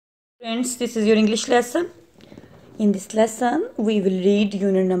Friends, this is your English lesson. In this lesson, we will read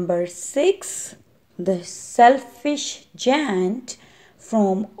unit number 6, The Selfish Giant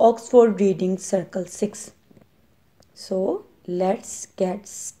from Oxford Reading Circle 6. So, let's get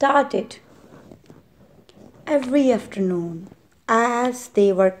started. Every afternoon, as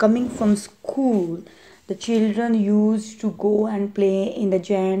they were coming from school, the children used to go and play in the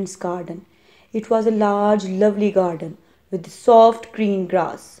giant's garden. It was a large, lovely garden with soft green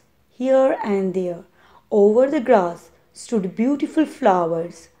grass. Here and there, over the grass, stood beautiful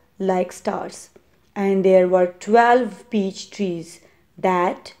flowers like stars, and there were 12 peach trees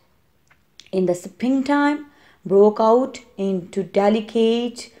that, in the springtime, broke out into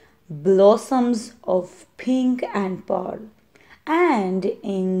delicate blossoms of pink and pearl, and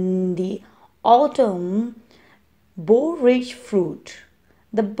in the autumn bore rich fruit.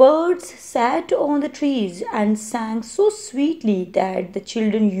 The birds sat on the trees and sang so sweetly that the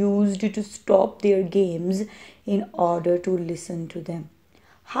children used to stop their games in order to listen to them.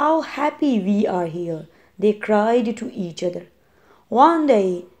 "How happy we are here!" they cried to each other. One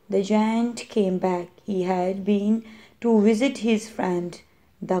day the giant came back. He had been to visit his friend,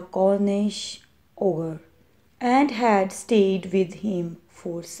 the Cornish ogre, and had stayed with him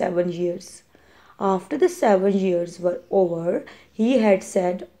for 7 years. After the 7 years were over, he had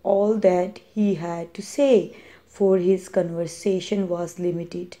said all that he had to say, for his conversation was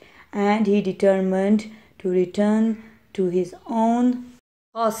limited, and he determined to return to his own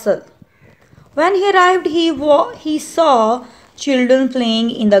castle. When he arrived, he saw children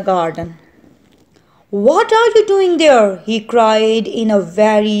playing in the garden. "What are you doing there?" he cried in a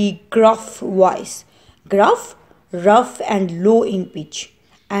very gruff voice. Gruff, rough, and low in pitch.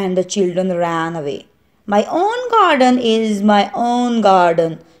 And the children ran away. "My own garden is my own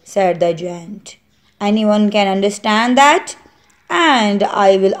garden," said the giant. "Anyone can understand that, and I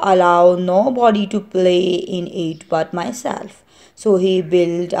will allow nobody to play in it but myself." So he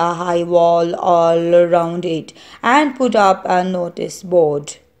built a high wall all around it and put up a notice board.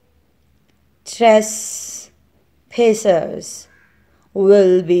 "Trespassers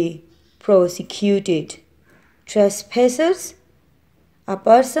will be prosecuted." Trespassers? A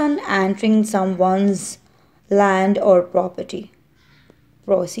person entering someone's land or property.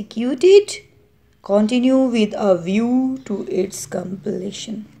 Prosecuted? Continue with a view to its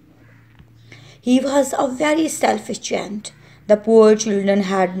completion. He was a very selfish giant. The poor children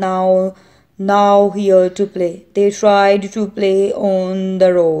had now here to play. They tried to play on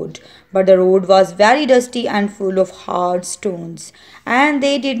the road, but the road was very dusty and full of hard stones, and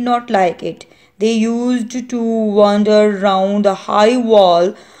they did not like it. They used to wander round the high wall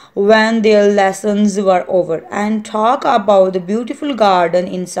when their lessons were over and talk about the beautiful garden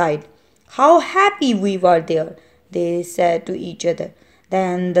inside. "How happy we were there," they said to each other.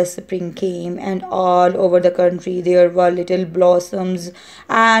 Then the spring came, and all over the country there were little blossoms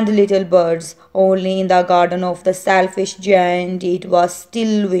and little birds. Only in the garden of the selfish giant it was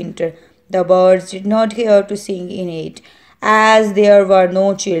still winter. The birds did not care to sing in it, as there were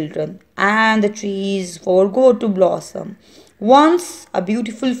no children, and the trees forgot to blossom. Once a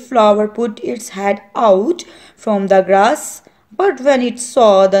beautiful flower put its head out from the grass, but when it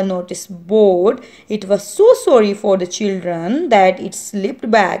saw the notice board, it was so sorry for the children that it slipped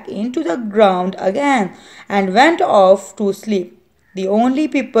back into the ground again and went off to sleep. The only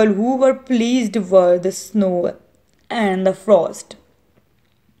people who were pleased were the snow and the frost.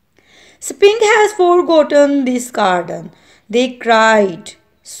 "Spring has forgotten this garden," they cried.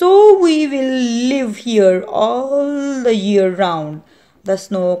 "So we will live here all the year round." The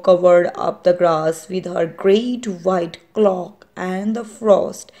snow covered up the grass with her great white cloak, and the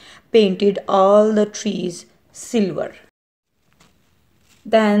frost painted all the trees silver.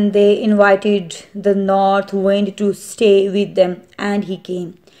 Then they invited the north wind to stay with them, and he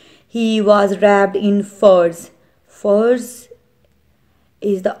came. He was wrapped in furs. Furs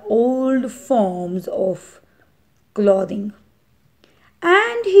is the old forms of clothing.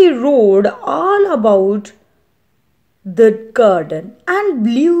 And he rode all about the garden and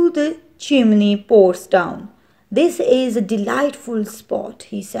blew the chimney pots down. "This is a delightful spot,"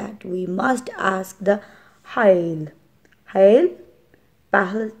 he said. "We must ask the hail." Hail?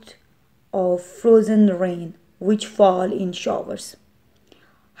 Pellet of frozen rain which fall in showers.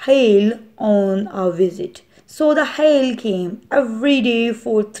 Hail on a visit. So the hail came. Every day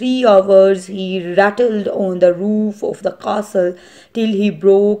for 3 hours he rattled on the roof of the castle till he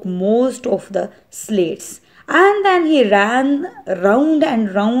broke most of the slates. And then he ran round and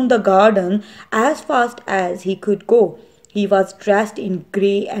round the garden as fast as he could go. He was dressed in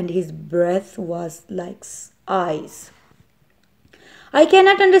grey and his breath was like ice. I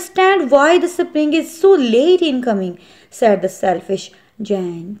cannot understand why the spring is so late in coming, said the selfish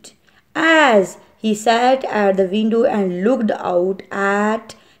giant, as he sat at the window and looked out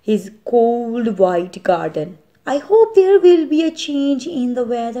at his cold white garden. I hope there will be a change in the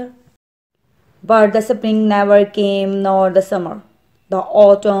weather. But the spring never came, nor the summer. The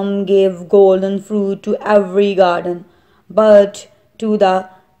autumn gave golden fruit to every garden, but to the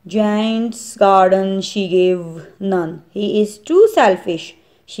giant's garden she gave none. He is too selfish,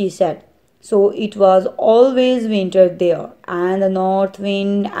 she said. So it was always winter there, and the north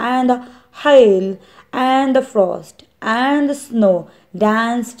wind, and the hail, and the frost, and the snow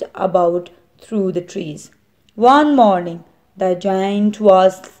danced about through the trees. One morning, the giant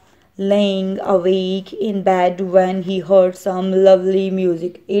was lying awake in bed when he heard some lovely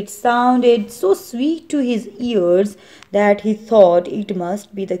music. It sounded so sweet to his ears that he thought it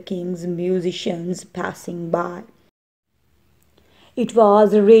must be the king's musicians passing by. It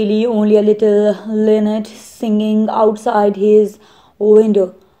was really only a little linnet singing outside his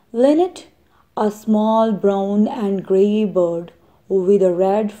window. Linnet, a small brown and grey bird with a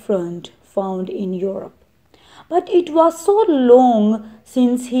red front found in Europe. But it was so long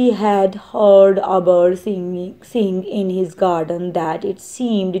since he had heard a bird sing in his garden that it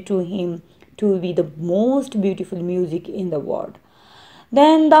seemed to him to be the most beautiful music in the world.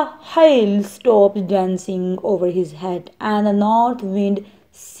 Then the hail stopped dancing over his head, and the north wind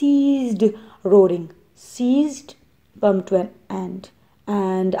ceased roaring, ceased, come to an end,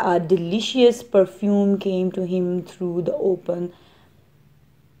 and a delicious perfume came to him through the open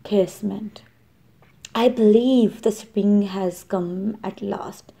casement. I believe the spring has come at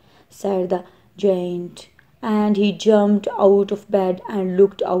last, said the giant, and he jumped out of bed and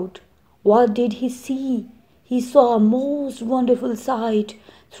looked out. What did he see? He saw a most wonderful sight.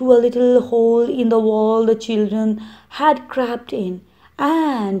 Through a little hole in the wall the children had crept in,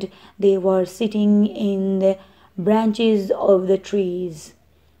 and they were sitting in the branches of the trees.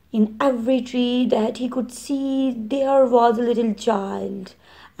 In every tree that he could see there was a little child,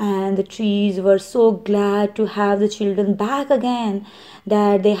 and the trees were so glad to have the children back again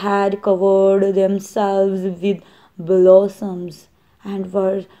that they had covered themselves with blossoms and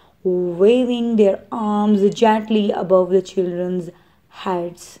were waving their arms gently above the children's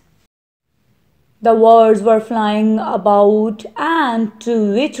heads. The birds were flying about and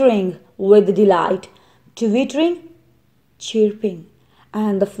twittering with delight, twittering, chirping,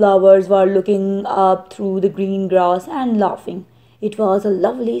 and the flowers were looking up through the green grass and laughing. It was a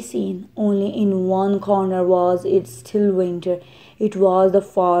lovely scene, only in one corner was it still winter. It was the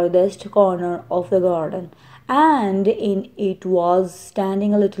farthest corner of the garden, and in it was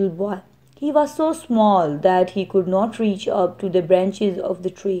standing a little boy. He was so small that he could not reach up to the branches of the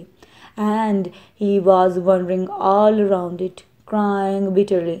tree, and he was wandering all around it, crying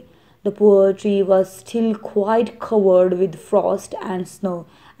bitterly. The poor tree was still quite covered with frost and snow,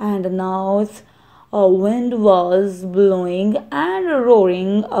 and the north wind was blowing and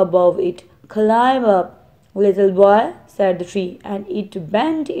roaring above it. Climb up, little boy, said the tree, and it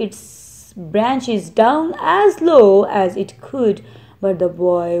bent its branches down as low as it could, but the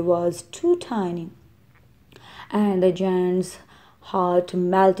boy was too tiny, and the giant's heart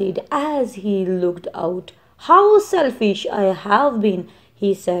melted as he looked out. How selfish I have been,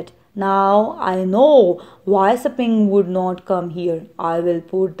 he said. Now I know why spring would not come here. I will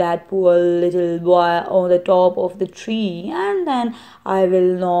put that poor little boy on the top of the tree, and then I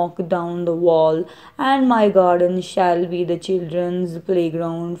will knock down the wall, and my garden shall be the children's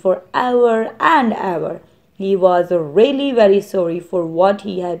playground for ever and ever. He was really very sorry for what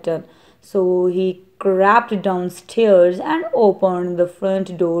he had done, so he crept downstairs and opened the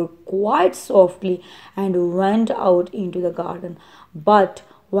front door quite softly and went out into the garden. But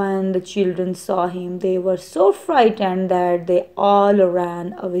when the children saw him, they were so frightened that they all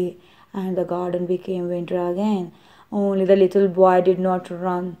ran away, and the garden became winter again. Only the little boy did not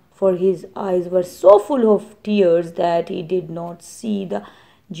run, for his eyes were so full of tears that he did not see the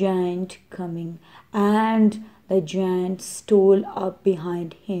giant coming. And the giant stole up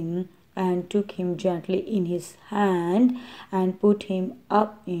behind him and took him gently in his hand and put him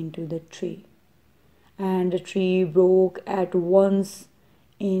up into the tree. And the tree broke at once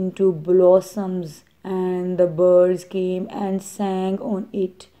into blossoms, and the birds came and sang on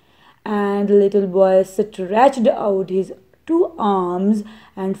it, and the little boy stretched out his two arms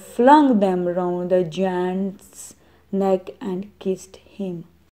and flung them round the giant's neck and kissed him.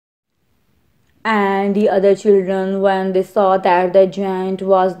 And the other children, when they saw that the giant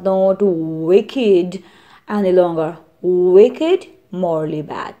was not wicked any longer, wicked, morally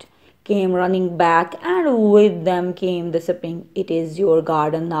bad, came running back, and with them came the spring. "It is your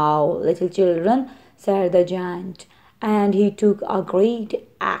garden now, little children," said the giant. And he took a great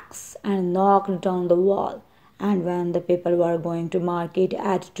axe and knocked down the wall. And when the people were going to market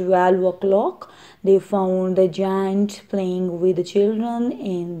at 12 o'clock, they found the giant playing with the children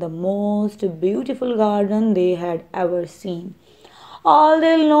in the most beautiful garden they had ever seen. All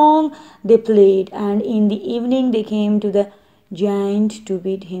day long they played, and in the evening they came to the giant to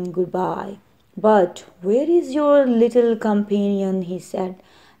bid him goodbye. "But where is your little companion?" he said.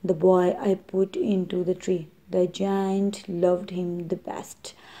 "The boy I put into the tree." The giant loved him the best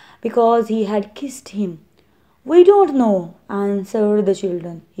because he had kissed him. "We don't know," answered the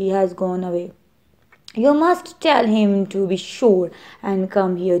children. "He has gone away." "You must tell him to be sure and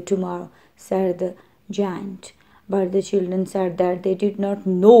come here tomorrow," said the giant. But the children said that they did not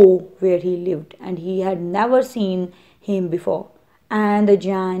know where he lived, and he had never seen him before. And the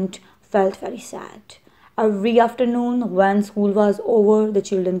giant felt very sad. Every afternoon, when school was over, the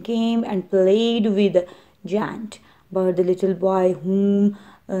children came and played with the giant. But the little boy whom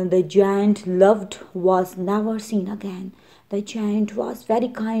the giant loved was never seen again. The giant was very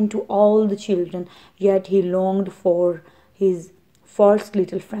kind to all the children, yet he longed for his first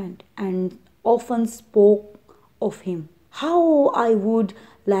little friend and often spoke of him. "How I would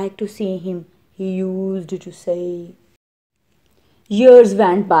like to see him," he used to say. Years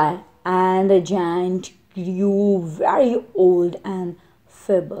went by, and the giant grew very old and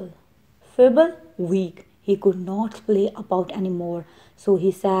feeble. Feeble, weak. He could not play about any more, so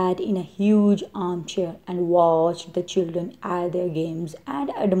he sat in a huge armchair and watched the children at their games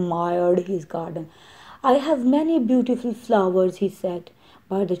and admired his garden. "I have many beautiful flowers," he said,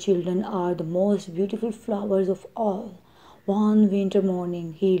 "but the children are the most beautiful flowers of all." One winter morning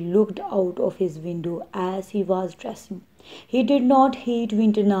he looked out of his window as he was dressing. He did not hate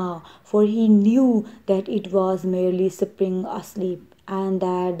winter now, for he knew that it was merely spring asleep and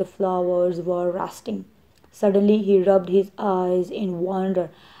that the flowers were resting. Suddenly he rubbed his eyes in wonder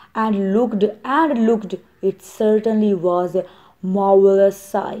and looked and looked. It certainly was a marvelous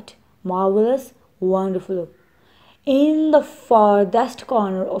sight. Marvelous, wonderful. In the farthest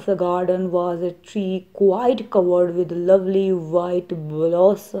corner of the garden was a tree quite covered with lovely white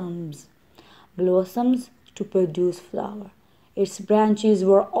blossoms. Blossoms to produce flower. Its branches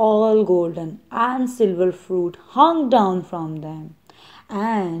were all golden, and silver fruit hung down from them.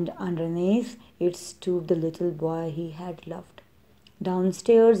 And underneath it stood the little boy he had loved.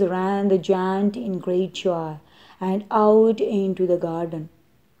 Downstairs ran the giant in great joy, and out into the garden.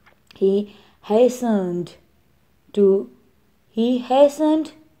 He hastened to he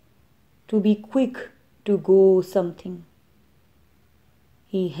hastened to be quick to go something.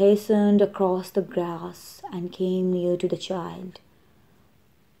 He hastened across the grass and came near to the child.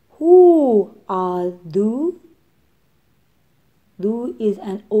 "Who are thou?" "Thou is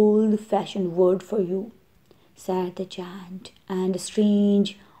an old-fashioned word for you," said the giant, and a strange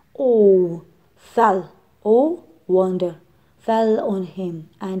wonder fell on him,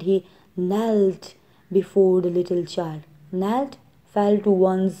 and he knelt before the little child. Knelt, fell to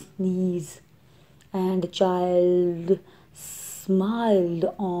one's knees, and the child smiled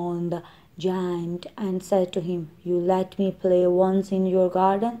on the giant and said to him, "You let me play once in your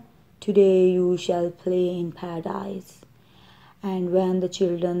garden. Today you shall play in paradise." And when the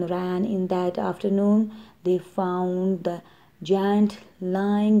children ran in that afternoon, they found the giant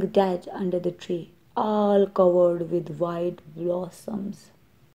lying dead under the tree, all covered with white blossoms.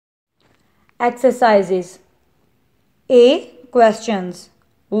 Exercises. A. Questions.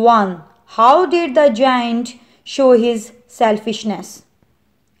 1. How did the giant show his selfishness?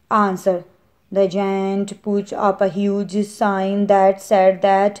 Answer. The giant put up a huge sign that said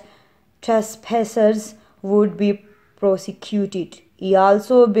that trespassers would be prosecuted. He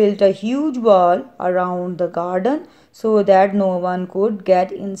also built a huge wall around the garden so that no one could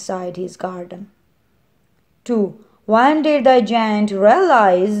get inside his garden. 2. When did the giant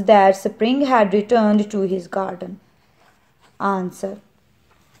realize that spring had returned to his garden? Answer.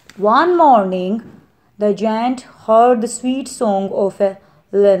 One morning, the giant heard the sweet song of a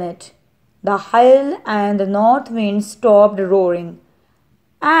linnet. The hail and the north wind stopped roaring,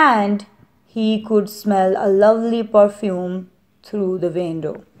 and he could smell a lovely perfume through the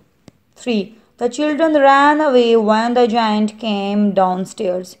window. 3. The children ran away when the giant came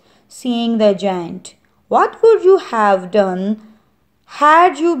downstairs. Seeing the giant, "What would you have done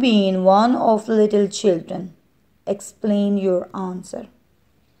had you been one of the little children?" Explain your answer.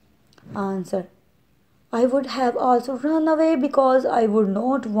 Answer. I would have also run away because I would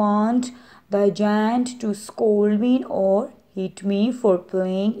not want the giant to scold me or hit me for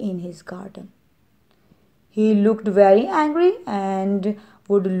playing in his garden. He looked very angry and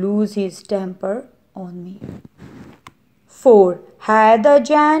would lose his temper on me. 4. Had the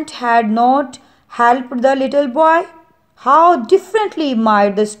giant had not helped the little boy, how differently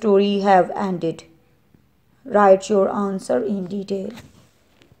might the story have ended? Write your answer in detail.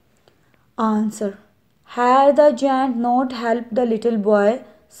 Answer. Had the giant not helped the little boy,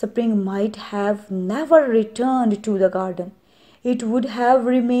 spring might have never returned to the garden. It would have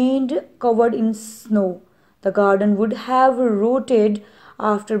remained covered in snow. The garden would have rotted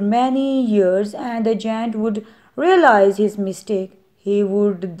after many years, and the giant would realize his mistake. He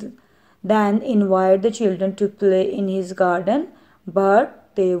would then invite the children to play in his garden, but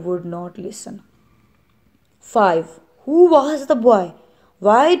they would not listen. 5. Who was the boy?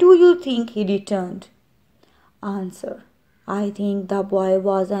 Why do you think he returned? Answer. I think the boy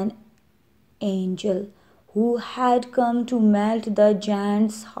was an angel who had come to melt the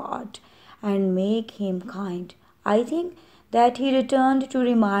giant's heart and make him kind. I think that he returned to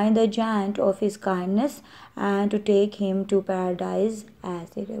remind the giant of his kindness and to take him to paradise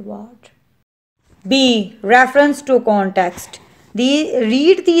as a reward. B. Reference to context.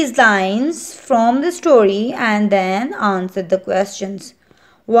 Read these lines from the story and then answer the questions.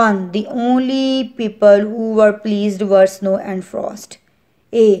 1. The only people who were pleased were Snow and Frost.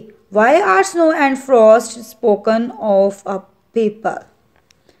 A. Why are Snow and Frost spoken of a people?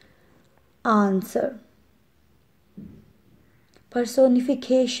 Answer.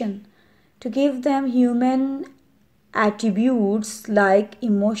 Personification. To give them human attributes like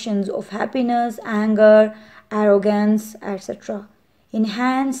emotions of happiness, anger, arrogance, etc.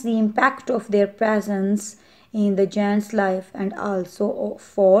 Enhance the impact of their presence in the giant's life and also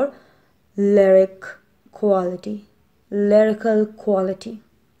for lyrical quality.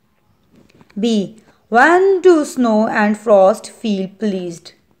 B. When do Snow and Frost feel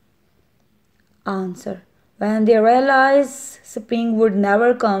pleased? Answer. When they realize spring would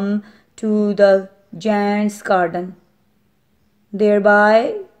never come to the giant's garden,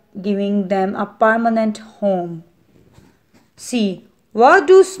 thereby giving them a permanent home. C. What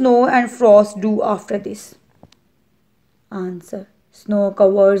do Snow and Frost do after this? Answer. Snow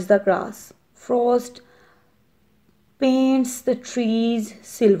covers the grass. Frost paints the trees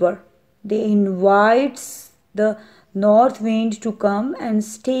silver. They invite the north wind to come and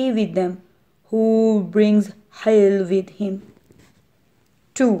stay with them, who brings hail with him.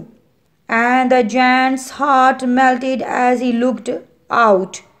 2. And the giant's heart melted as he looked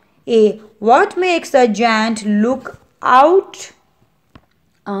out. A. What makes the giant look out?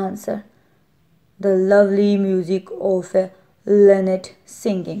 Answer. The lovely music of a linnet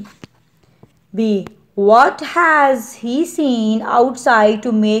singing. B. What has he seen outside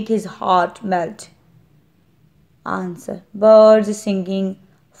to make his heart melt? Answer. Birds singing,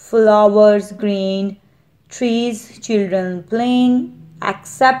 flowers green, trees, children playing,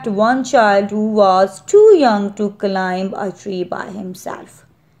 except one child who was too young to climb a tree by himself.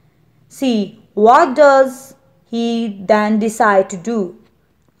 C. What does he then decide to do?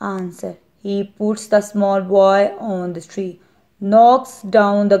 Answer. He puts the small boy on the tree, knocks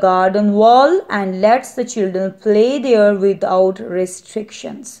down the garden wall, and lets the children play there without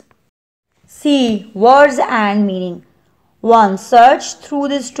restrictions. C. Words and meaning. 1. Search through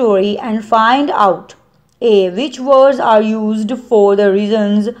the story and find out A. Which words are used for the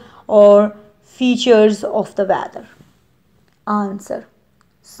reasons or features of the weather. Answer.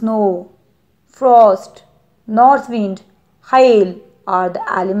 Snow, frost, north wind, hail are the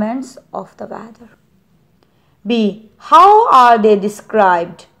elements of the weather. B. How are they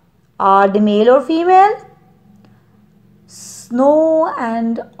described? Are they male or female? Snow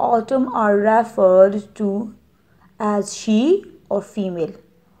and autumn are referred to as she or female,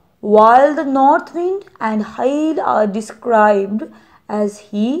 while the north wind and hail are described as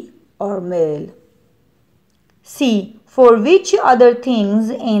he or male. C. For which other things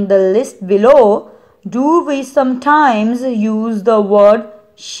in the list below do we sometimes use the word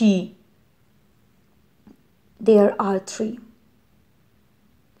she? There are 3.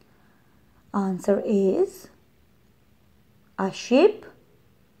 Answer is a ship,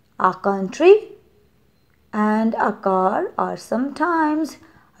 a country, and a car are sometimes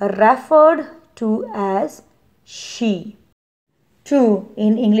referred to as she. 2.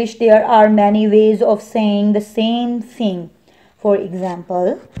 In English, there are many ways of saying the same thing. For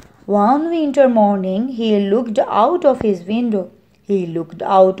example, one winter morning, he looked out of his window. He looked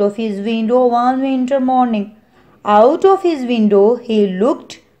out of his window one winter morning. Out of his window, he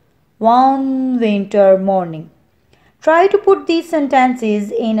looked one winter morning. Try to put these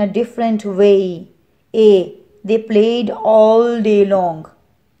sentences in a different way. A. They played all day long.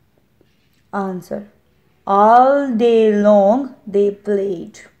 Answer. All day long they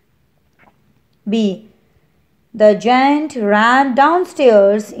played. B. The giant ran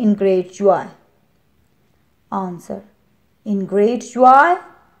downstairs in great joy. Answer. In great joy,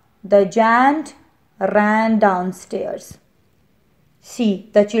 the giant ran downstairs. C.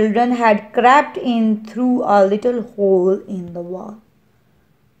 The children had crept in through a little hole in the wall.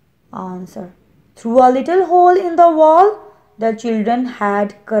 Answer. Through a little hole in the wall, the children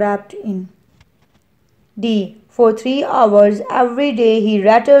had crept in. D. For 3 hours every day he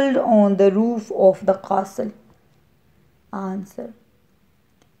rattled on the roof of the castle. Answer.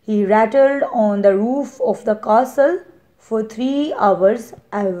 He rattled on the roof of the castle for 3 hours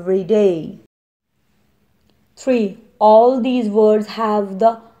every day. 3. All these words have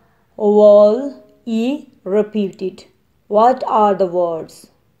the vowel E repeated. What are the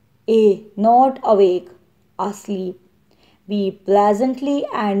words? A. Not awake, asleep. B. Pleasantly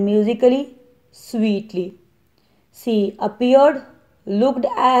and musically, sweetly. C. Appeared, looked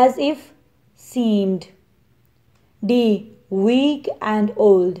as if, seemed. D. Weak and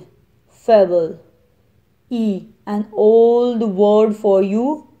old, feeble. E. An old word for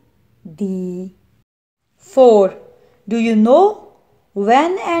you, the. 4. Do you know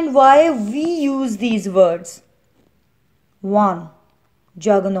when and why we use these words? 1.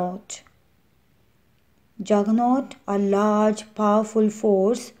 Juggernaut. Juggernaut, a large, powerful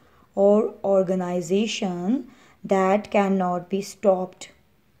force or organization that cannot be stopped.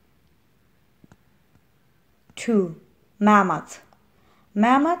 2. Mammoth.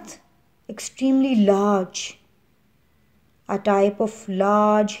 Mammoth, extremely large. A type of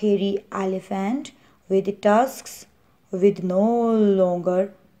large hairy elephant with tusks with no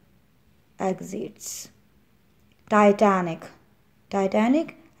longer exits. Titanic.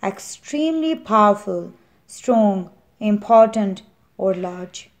 Titanic, extremely powerful, strong, important or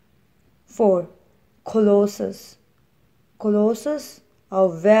large. 4. Colossus. Colossus, a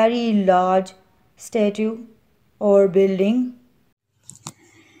very large statue or building.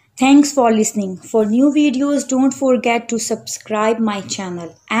 Thanks for listening. For new videos, don't forget to subscribe my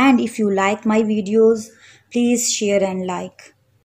channel. And if you like my videos, please share and like.